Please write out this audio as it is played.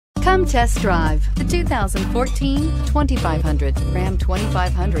Come test drive the 2014 2500. Ram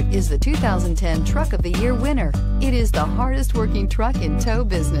 2500 is the 2010 Truck of the Year winner. It is the hardest working truck in tow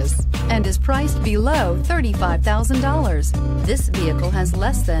business and is priced below $35,000. This vehicle has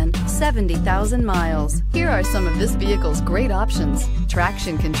less than 70,000 miles. Here are some of this vehicle's great options: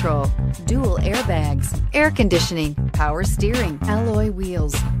 traction control, dual airbags, air conditioning, power steering, alloy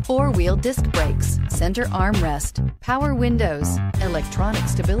wheels, four-wheel disc brakes, center armrest, power windows, electronic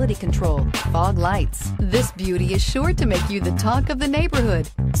stability control, fog lights. This beauty is sure to make you the talk of the neighborhood.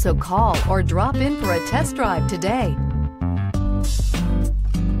 So call or drop in for a test drive today.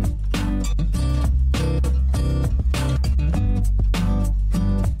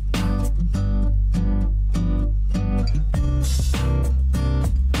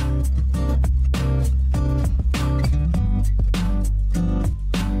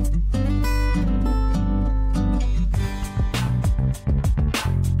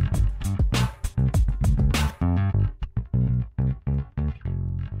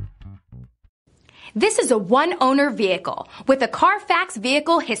 This is a one-owner vehicle with a CARFAX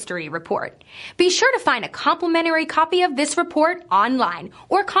Vehicle History Report. Be sure to find a complimentary copy of this report online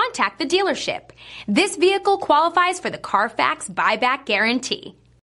or contact the dealership. This vehicle qualifies for the CARFAX Buyback Guarantee.